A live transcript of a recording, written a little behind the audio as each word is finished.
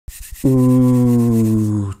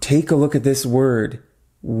Ooh, take a look at this word.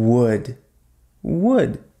 Would.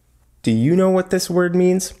 Would. Do you know what this word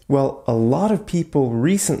means? Well, a lot of people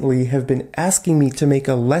recently have been asking me to make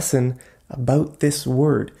a lesson about this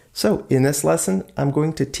word. So, in this lesson, I'm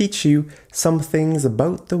going to teach you some things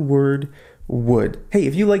about the word would. Hey,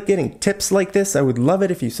 if you like getting tips like this, I would love it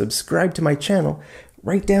if you subscribe to my channel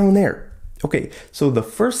right down there. Okay, so the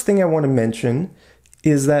first thing I want to mention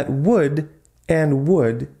is that would and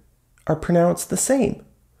would are pronounced the same.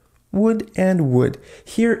 Would and would.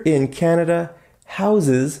 Here in Canada,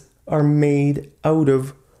 houses are made out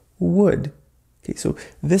of wood. Okay, so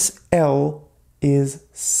this L is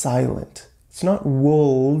silent. It's not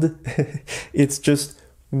wold, it's just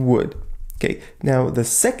wood. Okay, now the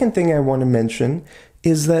second thing I want to mention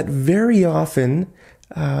is that very often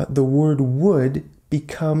the word would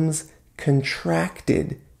becomes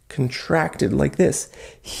contracted like this.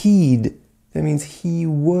 He'd, that means he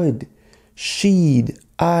would. She'd,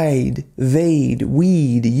 I'd, they'd,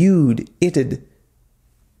 we'd, you'd, it'd.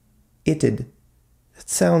 It'd. That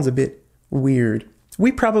sounds a bit weird.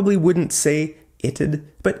 We probably wouldn't say it'd,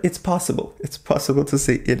 but it's possible. It's possible to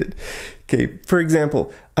say it'd. Okay, for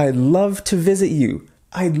example, I'd love to visit you.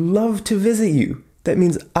 I'd love to visit you. That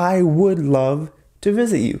means I would love to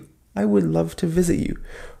visit you. I would love to visit you.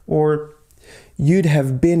 Or you'd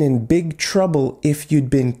have been in big trouble if you'd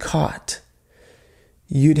been caught.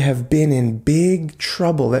 You'd have been in big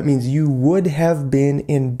trouble. That means you would have been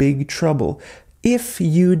in big trouble if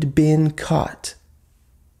you'd been caught.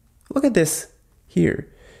 Look at this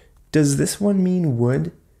here. Does this one mean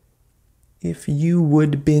would? If you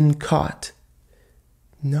would been caught.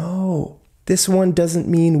 No, this one doesn't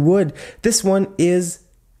mean would. This one is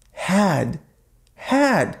had.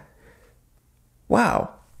 Had.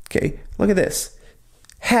 Wow. Okay, look at this.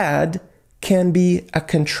 Had can be a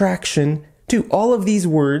contraction too. All of these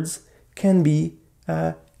words can be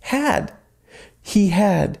had. He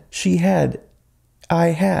had, she had, I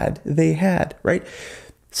had, they had, right?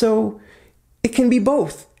 So it can be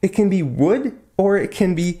both. It can be would or it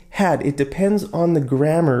can be had. It depends on the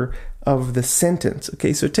grammar of the sentence.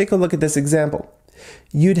 Okay, so take a look at this example.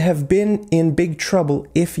 You'd have been in big trouble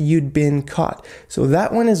if you'd been caught. So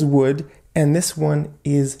that one is would and this one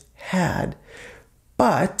is had.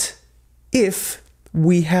 But if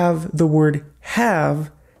we have the word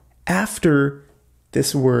have after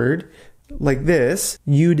this word, like this,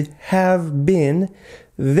 you'd have been,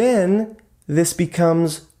 then this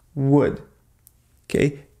becomes would.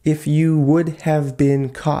 Okay, if you would have been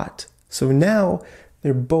caught. So now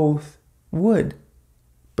they're both would.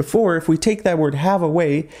 Before, if we take that word have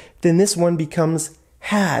away, then this one becomes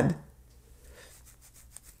had.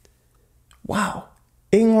 Wow.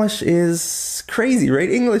 English is crazy, right?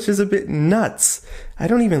 English is a bit nuts. I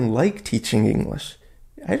don't even like teaching English.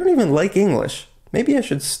 I don't even like English. Maybe I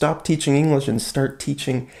should stop teaching English and start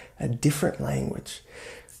teaching a different language.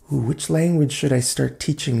 Ooh, which language should I start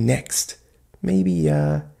teaching next? Maybe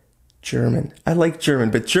German. I like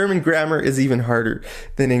German, but German grammar is even harder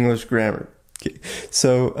than English grammar. Okay.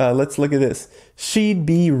 So let's look at this. She'd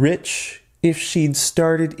be rich if she'd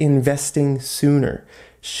started investing sooner.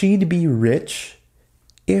 She'd be rich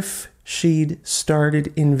if she'd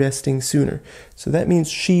started investing sooner. So that means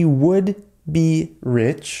she would be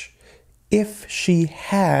rich if she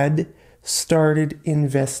had started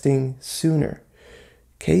investing sooner.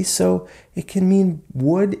 Okay, so it can mean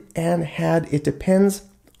would and had. It depends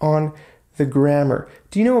on the grammar.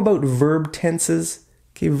 Do you know about verb tenses?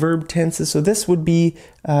 Okay, verb tenses. So this would be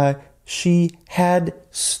she had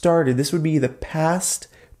started. This would be the past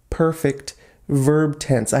perfect verb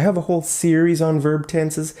tense. I have a whole series on verb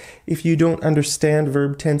tenses. If you don't understand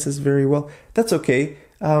verb tenses very well, that's okay.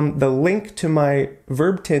 The link to my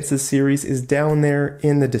verb tenses series is down there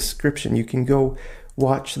in the description. You can go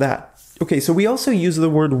watch that. Okay, so we also use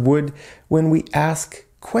the word would when we ask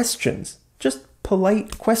questions, just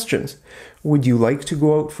polite questions. Would you like to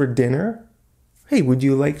go out for dinner? Hey, would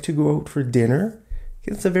you like to go out for dinner?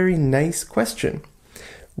 It's a very nice question.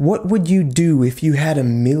 What would you do if you had $1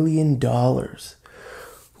 million?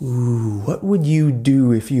 Ooh, what would you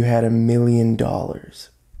do if you had $1 million?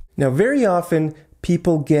 Now, very often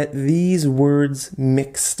people get these words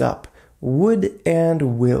mixed up. Would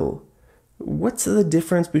and will. What's the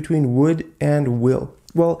difference between would and will?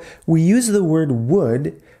 Well, we use the word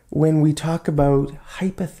would when we talk about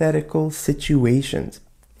hypothetical situations.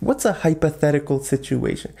 What's a hypothetical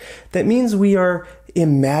situation? That means we are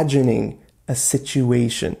imagining a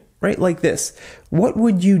situation, right? Like this. What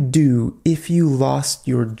would you do if you lost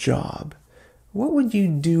your job? What would you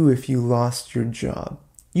do if you lost your job?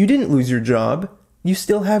 You didn't lose your job. You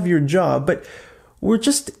still have your job, but we're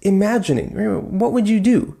just imagining. What would you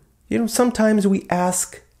do? Sometimes we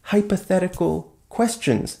ask hypothetical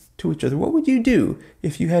questions to each other. What would you do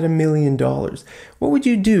if you had $1 million? What would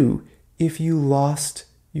you do if you lost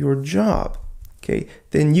your job? Okay,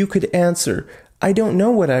 then you could answer, I don't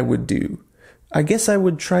know what I would do. I guess I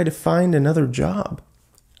would try to find another job.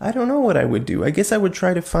 I don't know what I would do. I guess I would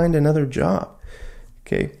try to find another job.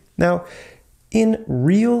 Okay, now in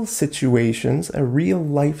real situations, a real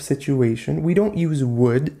life situation, we don't use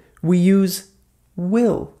would, we use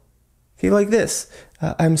will. Okay, like this.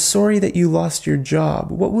 I'm sorry that you lost your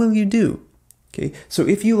job. What will you do? Okay, so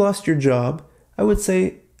if you lost your job, I would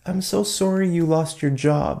say, I'm so sorry you lost your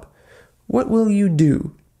job. What will you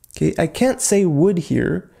do? Okay, I can't say would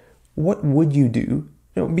here. What would you do?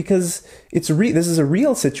 Because this is a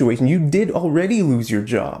real situation. You did already lose your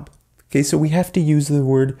job. Okay, so we have to use the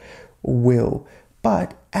word will.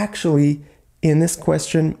 But actually, in this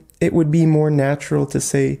question, it would be more natural to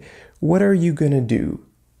say, what are you going to do?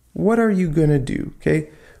 What are you going to do? Okay,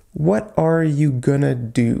 what are you going to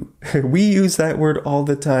do? We use that word all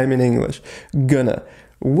the time in English. Gonna.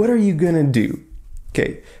 What are you going to do?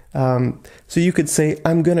 Okay, so you could say,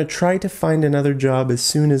 I'm going to try to find another job as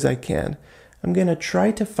soon as I can. I'm going to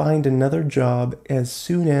try to find another job as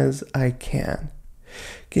soon as I can.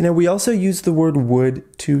 Okay, now we also use the word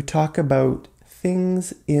would to talk about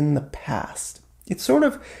things in the past. It's sort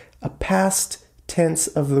of a past tense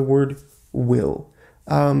of the word will.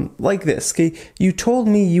 Like this, okay? You told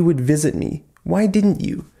me you would visit me. Why didn't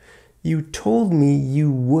you? You told me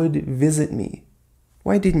you would visit me.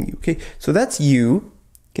 Why didn't you? Okay, so that's you,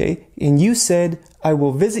 okay? And you said, I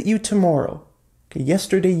will visit you tomorrow. Okay,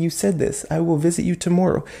 yesterday you said this, I will visit you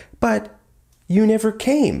tomorrow. But you never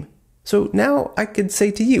came. So now I could say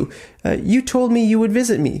to you, you told me you would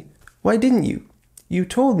visit me. Why didn't you? You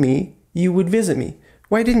told me you would visit me.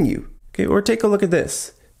 Why didn't you? Okay, or take a look at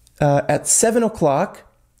this. At 7 o'clock,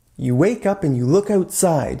 you wake up and you look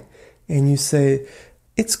outside and you say,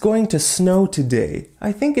 it's going to snow today.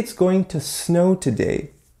 I think it's going to snow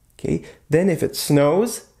today. Okay, then if it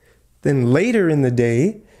snows, then later in the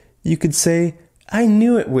day, you could say, I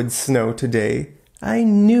knew it would snow today. I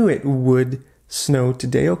knew it would snow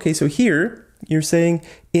today. Okay, so here you're saying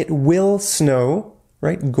it will snow,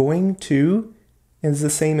 right? Going to is the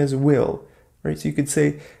same as will, right? So you could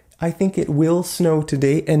say, I think it will snow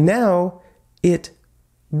today, and now it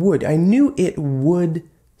would. I knew it would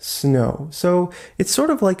snow. So it's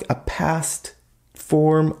sort of like a past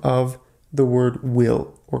form of the word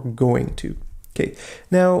will or going to. Okay,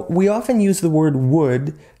 now we often use the word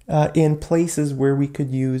would in places where we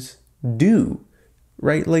could use do,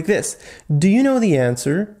 right? Like this. Do you know the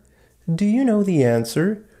answer? Do you know the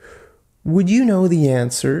answer? Would you know the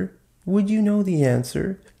answer? Would you know the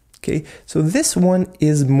answer? Okay, so this one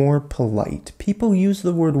is more polite. People use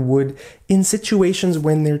the word would in situations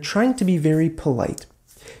when they're trying to be very polite.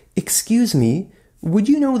 Excuse me, would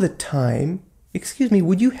you know the time? Excuse me,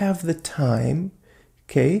 would you have the time?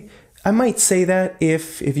 Okay, I might say that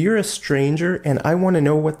if you're a stranger and I want to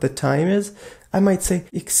know what the time is, I might say,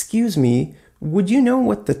 excuse me, would you know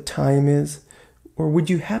what the time is? Or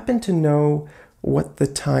would you happen to know what the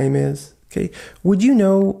time is? Okay, would you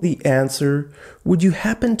know the answer? Would you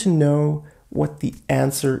happen to know what the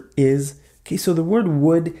answer is? Okay, so the word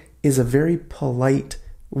would is a very polite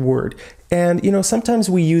word. And, sometimes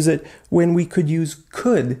we use it when we could use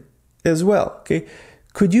could as well. Okay,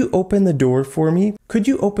 could you open the door for me? Could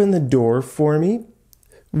you open the door for me?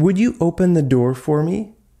 Would you open the door for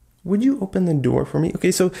me? Would you open the door for me?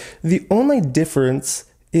 Okay, so the only difference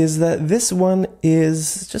is that this one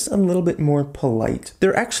is just a little bit more polite.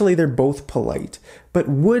 They're both polite, but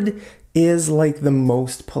would is like the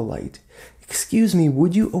most polite. Excuse me,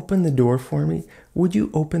 would you open the door for me? Would you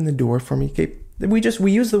open the door for me? Okay,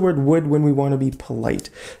 we use the word would when we want to be polite.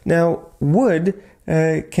 Now, would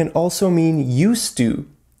can also mean used to.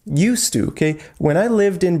 Used to, okay? When I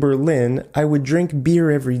lived in Berlin, I would drink beer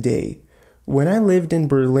every day. When I lived in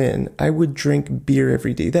Berlin, I would drink beer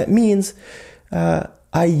every day. That means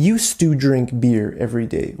I used to drink beer every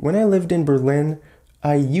day. When I lived in Berlin,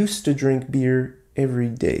 I used to drink beer every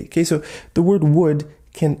day. Okay, so the word would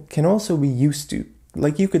can also be used to.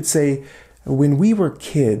 Like you could say, when we were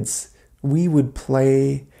kids, we would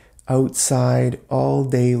play outside all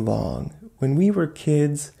day long. When we were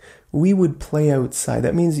kids, we would play outside.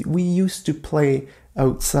 That means we used to play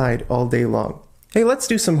outside all day long. Hey, let's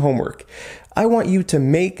do some homework. I want you to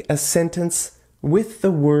make a sentence with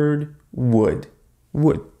the word would.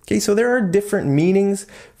 Would. Okay, so there are different meanings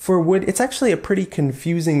for would. It's actually a pretty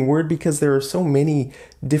confusing word because there are so many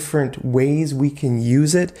different ways we can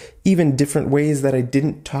use it, even different ways that I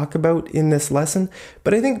didn't talk about in this lesson.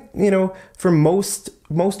 But I think, for most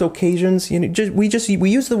occasions, we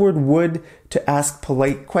use the word would to ask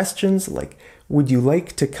polite questions like, would you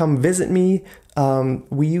like to come visit me?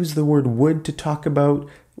 We use the word would to talk about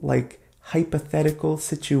like hypothetical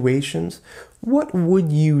situations. What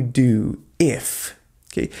would you do if?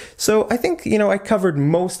 Okay, so I think, I covered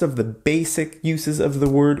most of the basic uses of the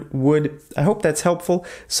word would. I hope that's helpful.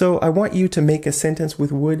 So I want you to make a sentence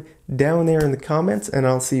with would down there in the comments, and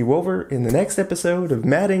I'll see you over in the next episode of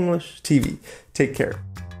Mad English TV. Take care.